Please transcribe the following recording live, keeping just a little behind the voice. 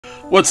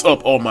What's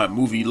up, all my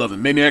movie-loving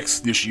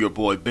maniacs? This is your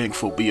boy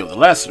Bangphobia of the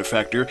Lassiter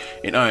Factor,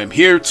 and I am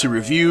here to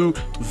review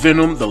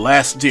Venom: The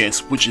Last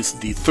Dance, which is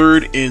the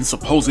third and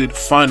supposed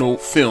final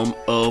film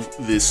of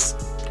this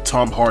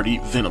Tom Hardy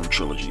Venom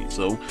trilogy.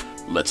 So,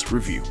 let's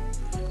review.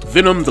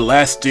 Venom: The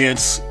Last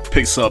Dance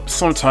picks up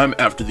sometime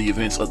after the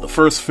events of the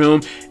first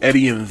film.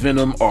 Eddie and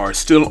Venom are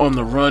still on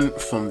the run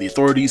from the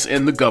authorities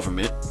and the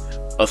government.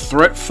 A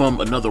threat from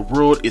another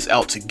world is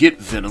out to get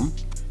Venom,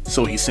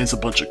 so he sends a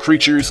bunch of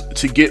creatures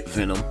to get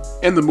Venom,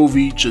 and the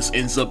movie just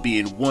ends up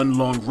being one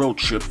long road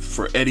trip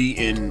for Eddie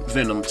and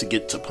Venom to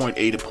get to point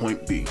A to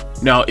point B.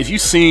 Now, if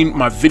you've seen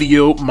my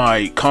video,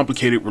 my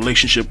complicated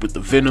relationship with the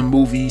Venom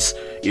movies,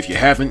 if you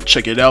haven't,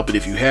 check it out, but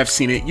if you have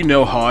seen it, you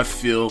know how I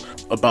feel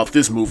about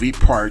this movie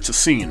prior to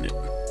seeing it.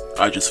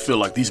 I just feel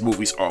like these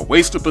movies are a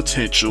waste of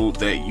potential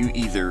that you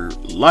either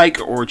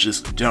like or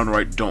just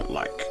downright don't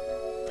like.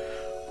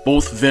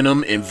 Both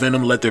Venom and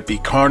Venom Let There Be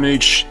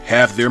Carnage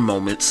have their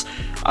moments.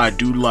 I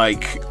do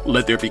like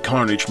Let There Be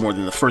Carnage more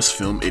than the first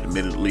film,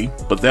 admittedly,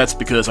 but that's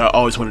because I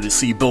always wanted to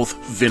see both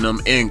Venom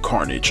and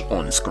Carnage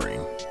on the screen.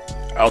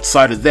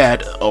 Outside of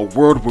that, a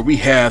world where we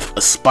have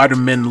a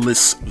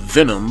Spider-Man-less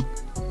Venom,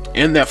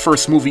 and that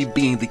first movie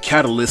being the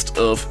catalyst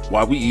of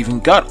why we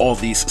even got all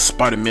these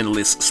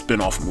Spider-Man-less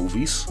spin-off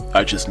movies.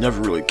 I just never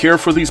really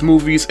cared for these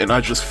movies, and I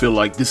just feel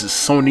like this is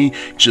Sony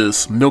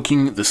just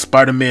milking the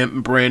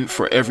Spider-Man brand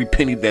for every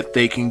penny that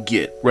they can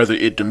get, whether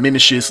it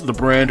diminishes the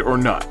brand or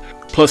not.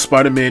 Plus,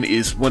 Spider-Man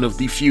is one of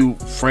the few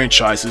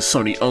franchises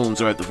Sony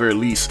owns, or at the very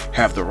least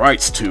have the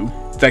rights to,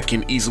 that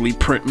can easily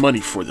print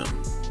money for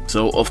them.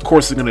 So, of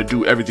course, they're going to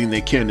do everything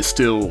they can to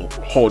still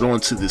hold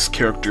on to this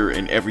character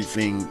and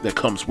everything that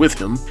comes with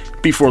him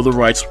before the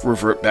rights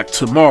revert back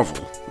to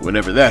Marvel.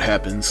 Whenever that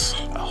happens,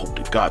 I hope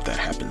to God that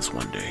happens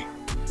one day.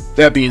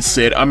 That being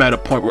said, I'm at a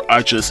point where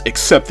I just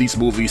accept these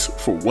movies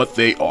for what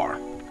they are.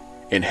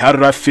 And how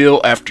did I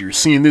feel after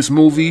seeing this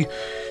movie?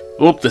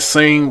 Well, the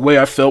same way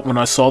I felt when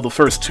I saw the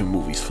first two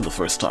movies for the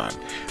first time.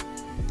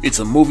 It's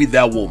a movie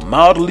that will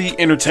mildly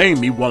entertain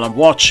me while I'm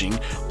watching,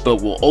 but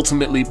will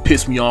ultimately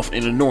piss me off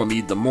and annoy me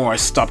the more I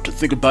stop to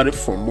think about it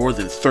for more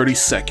than 30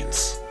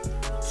 seconds.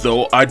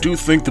 Though I do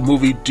think the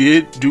movie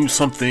did do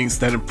some things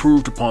that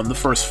improved upon the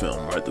first film,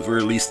 or at the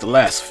very least the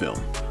last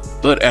film.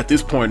 But at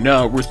this point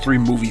now, we're 3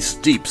 movies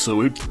deep,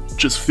 so it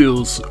just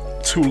feels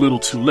too little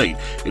too late.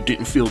 It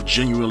didn't feel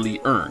genuinely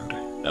earned,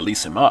 at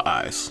least in my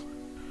eyes.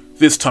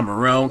 This time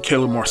around,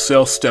 Caleb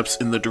Marcel steps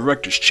in the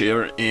director's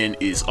chair and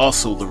is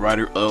also the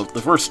writer of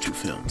the first 2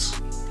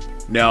 films.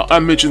 Now, I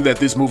mentioned that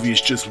this movie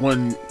is just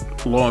one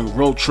long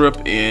road trip,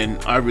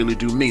 and I really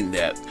do mean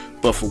that.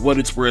 But for what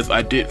it's worth,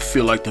 I did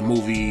feel like the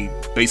movie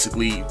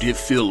basically did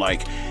feel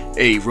like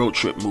a road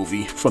trip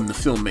movie from the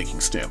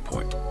filmmaking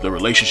standpoint. The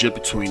relationship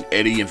between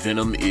Eddie and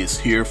Venom is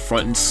here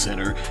front and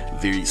center.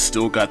 They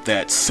still got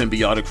that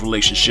symbiotic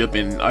relationship,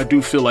 and I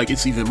do feel like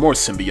it's even more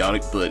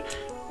symbiotic, but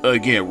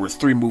again, we're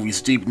 3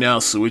 movies deep now,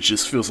 so it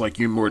just feels like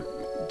you're more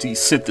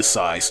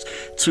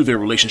desynthesized to their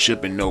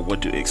relationship and know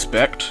what to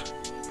expect.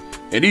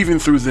 And even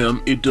through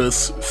them, it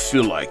does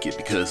feel like it,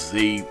 because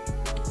they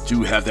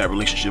do have that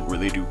relationship where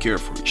they do care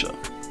for each other.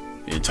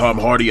 And Tom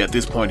Hardy, at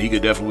this point, he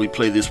could definitely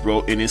play this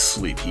role in his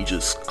sleep. He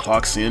just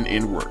clocks in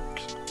and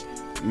works.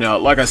 Now,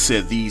 like I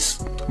said,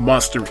 these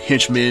monster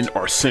henchmen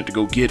are sent to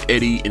go get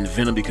Eddie and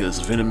Venom because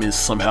Venom is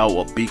somehow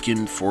a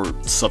beacon for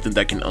something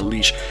that can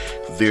unleash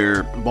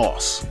their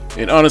boss.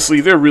 And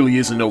honestly, there really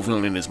isn't no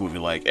villain in this movie.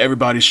 Like,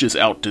 everybody's just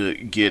out to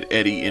get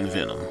Eddie and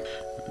Venom.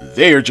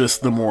 They are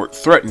just the more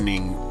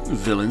threatening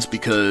villains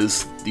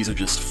because these are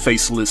just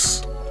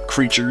faceless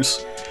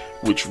creatures,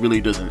 which really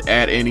doesn't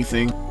add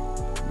anything.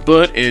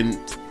 But, and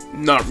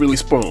not really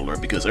spoiler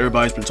alert, because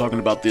everybody's been talking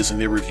about this in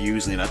their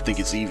reviews, and I think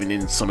it's even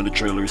in some of the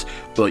trailers,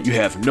 but you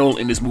have Noel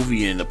in this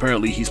movie, and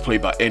apparently he's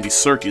played by Andy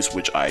Serkis,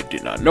 which I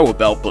did not know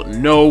about. But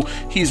no,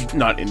 he's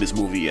not in this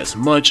movie as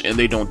much, and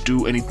they don't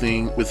do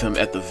anything with him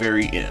at the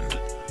very end.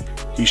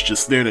 He's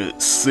just there to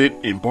sit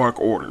and bark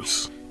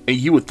orders. And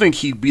you would think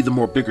he'd be the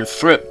more bigger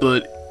threat,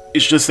 but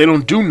it's just they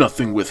don't do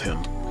nothing with him.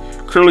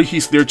 Clearly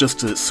he's there just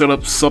to set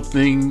up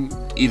something,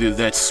 either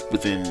that's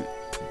within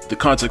the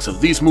context of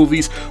these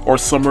movies or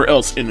somewhere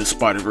else in the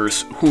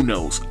Spider-Verse. Who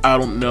knows? I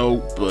don't know,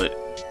 but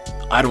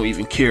I don't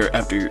even care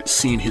after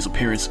seeing his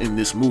appearance in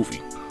this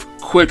movie.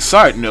 Quick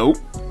side note,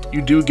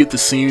 you do get the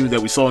scene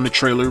that we saw in the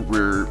trailer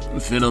where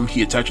Venom,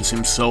 he attaches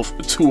himself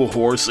to a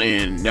horse,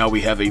 and now we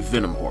have a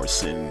Venom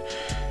horse, and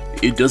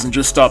it doesn't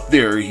just stop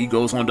there. He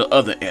goes on to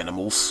other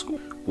animals.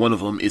 One of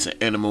them is an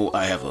animal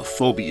I have a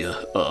phobia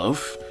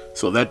of,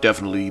 so that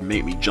definitely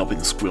made me jump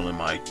and squeal in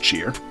my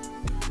chair.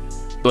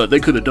 But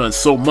they could have done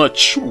so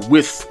much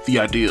with the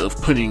idea of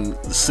putting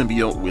the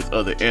symbiote with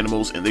other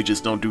animals, and they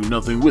just don't do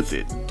nothing with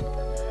it.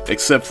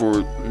 Except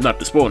for, not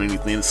to spoil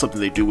anything, something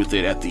they do with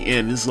it at the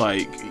end is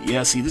like,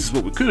 yeah, see, this is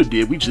what we could have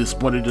did. We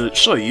just wanted to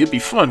show you. It'd be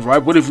fun,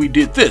 right? What if we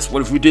did this?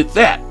 What if we did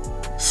that?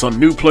 Some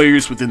new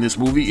players within this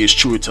movie is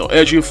Chiwetel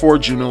Ejiofor,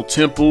 Juno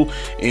Temple,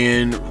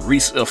 and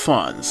Rhys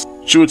Ifans.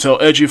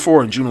 Chiwetel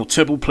Ejiofor and Juno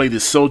Temple play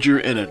this soldier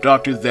and a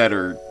doctor that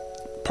are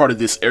part of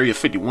this Area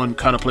 51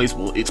 kind of place.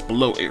 Well, it's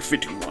below Area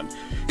 51.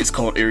 It's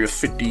called Area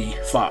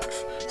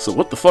 55. So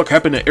what the fuck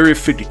happened to Area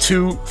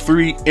 52,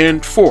 3,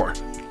 and 4?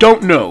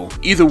 Don't know.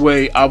 Either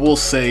way, I will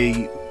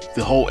say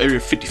the whole Area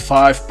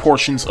 55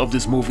 portions of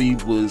this movie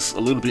was a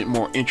little bit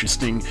more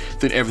interesting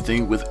than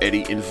everything with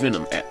Eddie and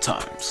Venom at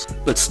times.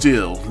 But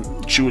still,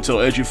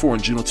 Chiwetel Ejiofor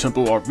and Juno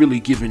Temple are really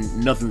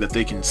given nothing that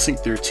they can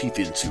sink their teeth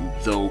into,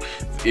 though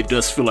it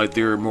does feel like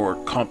they're more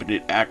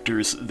competent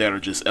actors that are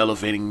just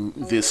elevating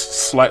this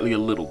slightly a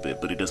little bit,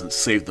 but it doesn't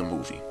save the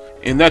movie.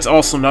 And that's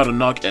also not a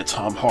knock at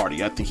Tom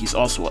Hardy. I think he's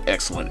also an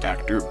excellent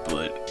actor,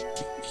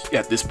 but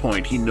at this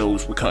point he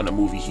knows what kind of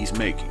movie he's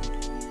making.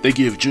 They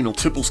give Juno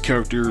Temple's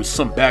character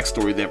some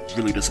backstory that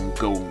really doesn't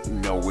go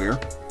nowhere.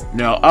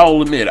 Now,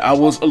 I'll admit, I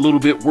was a little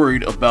bit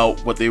worried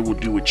about what they would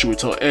do with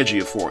Chiwetel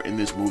Ejiofor in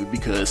this movie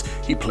because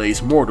he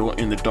plays Mordo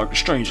in the Doctor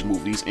Strange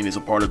movies and is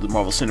a part of the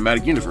Marvel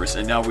Cinematic Universe,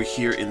 and now we're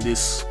here in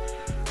this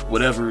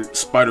whatever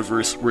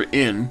Spider-Verse we're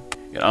in,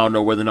 and I don't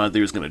know whether or not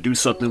they're going to do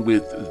something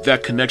with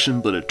that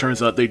connection, but it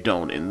turns out they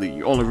don't, and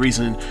the only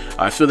reason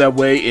I feel that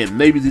way, and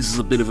maybe this is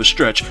a bit of a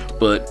stretch,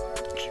 but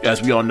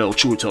as we all know,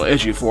 Chiwetel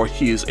Ejiofor,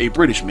 he is a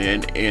British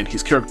man, and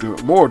his character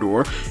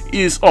Mordor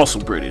is also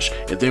British.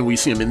 And then we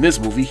see him in this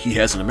movie, he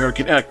has an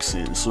American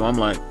accent, so I'm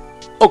like,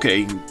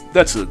 okay,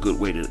 that's a good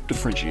way to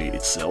differentiate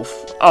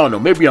itself. I don't know,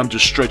 maybe I'm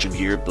just stretching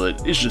here,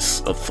 but it's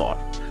just a thought.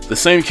 The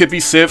same can be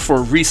said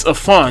for Rhys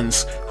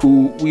Ifans,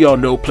 who we all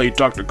know played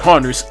Dr.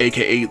 Connors,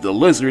 aka the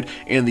Lizard,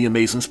 in the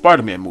Amazing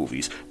Spider-Man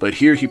movies. But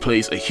here he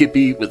plays a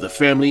hippie with a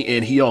family,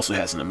 and he also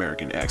has an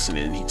American accent,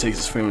 and he takes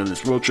his family on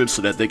this road trip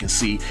so that they can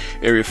see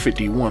Area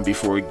 51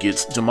 before it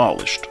gets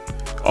demolished.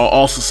 I'll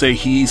also say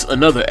he's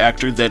another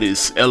actor that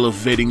is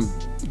elevating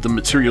the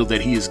material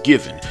that he is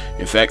given.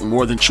 In fact,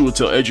 more than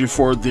Chiwetel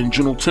Ejiofor than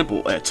Juno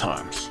Temple at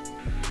times.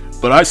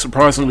 But I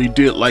surprisingly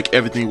did like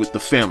everything with the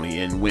family,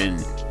 and when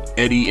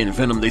Eddie and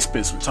Venom, they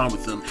spend some time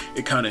with them,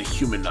 it kind of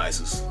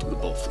humanizes the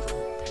both of them.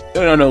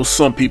 And I know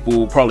some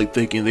people probably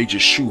thinking they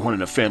just shoehorning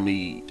the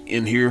family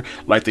in here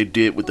like they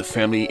did with the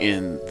family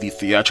in the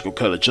theatrical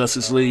cut of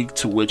Justice League,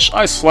 to which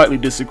I slightly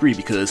disagree,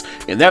 because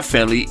in that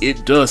family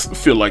it does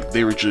feel like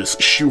they were just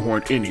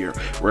shoehorned in here,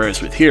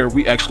 whereas with here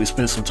we actually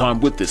spend some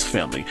time with this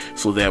family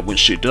so that when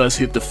shit does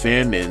hit the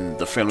fan and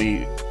the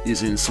family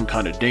is in some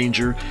kind of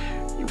danger,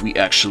 we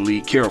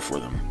actually care for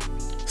them.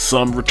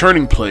 Some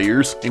returning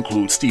players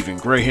include Stephen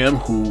Graham,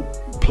 who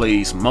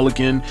plays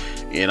Mulligan,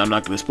 and I'm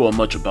not going to spoil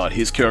much about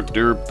his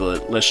character,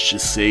 but let's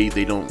just say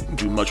they don't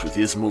do much with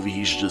his movie.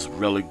 He's just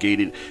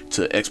relegated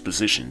to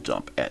exposition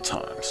dump at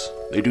times.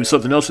 They do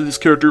something else with his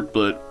character,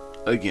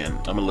 but again,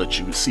 I'm going to let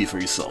you see for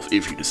yourself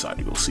if you decide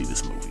to go see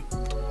this movie.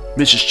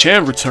 Mrs.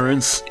 Chan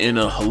returns in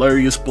a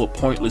hilarious but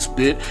pointless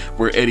bit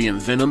where Eddie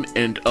and Venom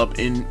end up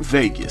in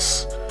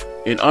Vegas.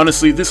 And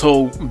honestly, this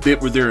whole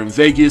bit where they're in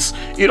Vegas,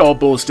 it all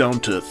boils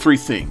down to three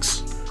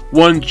things.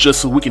 One,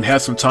 just so we can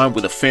have some time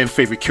with a fan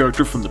favorite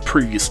character from the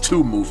previous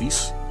two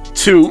movies.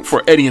 Two,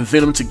 for Eddie and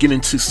Venom to get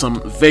into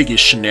some Vegas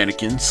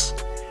shenanigans.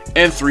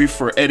 And three,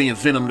 for Eddie and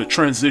Venom to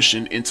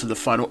transition into the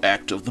final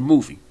act of the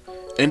movie.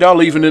 And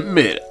I'll even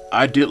admit,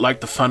 I did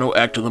like the final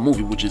act of the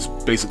movie, which is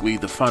basically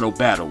the final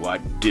battle. I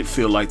did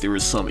feel like there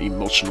was some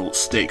emotional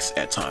stakes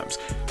at times,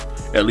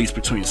 at least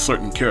between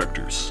certain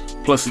characters.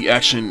 Plus the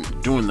action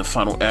during the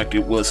final act,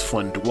 it was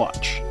fun to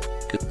watch.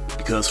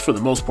 Because for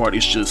the most part,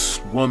 it's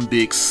just one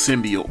big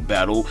symbiote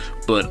battle,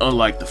 but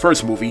unlike the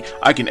first movie,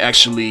 I can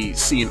actually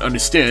see and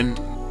understand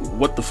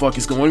what the fuck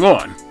is going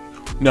on.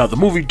 Now, the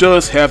movie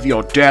does have the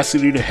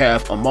audacity to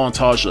have a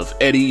montage of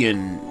Eddie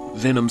and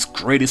Venom's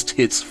greatest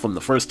hits from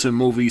the first 10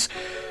 movies,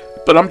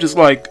 but I'm just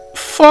like,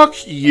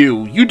 fuck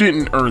you, you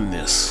didn't earn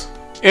this.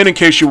 And in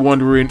case you're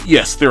wondering,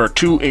 yes, there are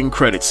two end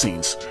credit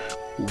scenes.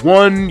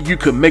 One, you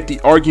could make the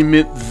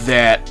argument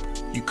that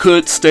you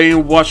could stay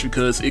and watch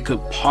because it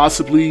could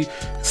possibly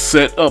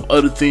set up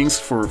other things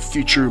for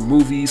future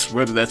movies,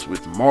 whether that's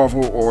with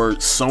Marvel or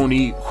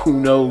Sony, who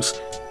knows,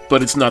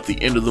 but it's not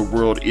the end of the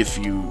world if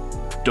you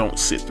don't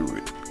sit through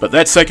it. But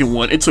that second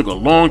one, it took a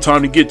long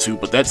time to get to,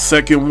 but that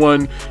second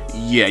one,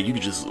 yeah, you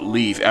can just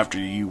leave after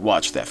you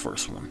watch that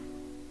first one.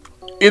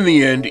 In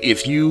the end,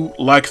 if you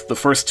like the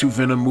first two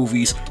Venom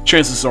movies,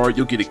 chances are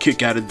you'll get a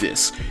kick out of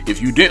this.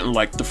 If you didn't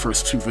like the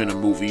first two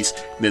Venom movies,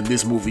 then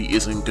this movie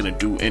isn't gonna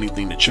do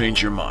anything to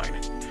change your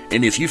mind.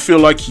 And if you feel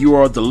like you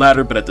are the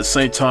latter, but at the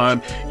same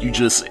time, you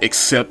just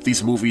accept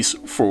these movies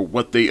for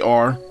what they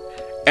are,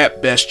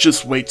 at best,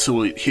 just wait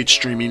till it hits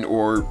streaming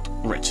or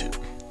rent it.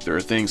 There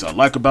are things I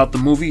like about the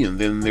movie, and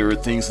then there are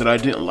things that I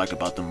didn't like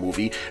about the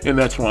movie, and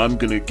that's why I'm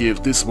gonna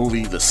give this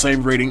movie the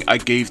same rating I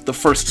gave the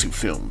first two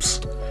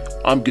films.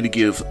 I'm gonna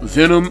give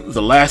Venom: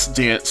 The Last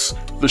Dance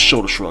the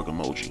shoulder shrug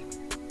emoji.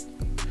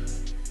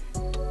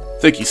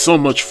 Thank you so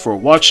much for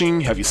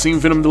watching. Have you seen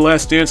Venom: The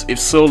Last Dance? If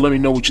so, let me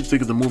know what you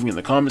think of the movie in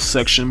the comments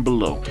section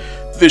below.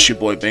 This your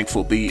boy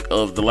Bankful B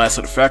of The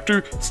Lassiter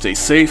Factor. Stay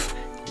safe,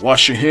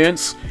 wash your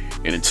hands,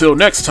 and until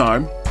next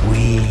time,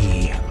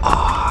 we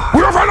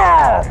are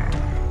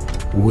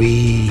Venom!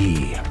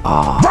 We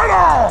are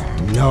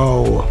Venom!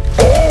 No.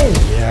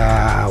 Oh!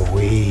 Yeah,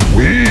 we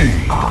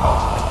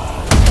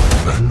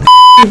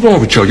What's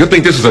wrong with y'all? You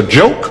think this is a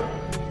joke?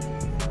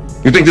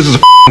 You think this is a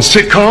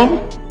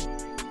sitcom?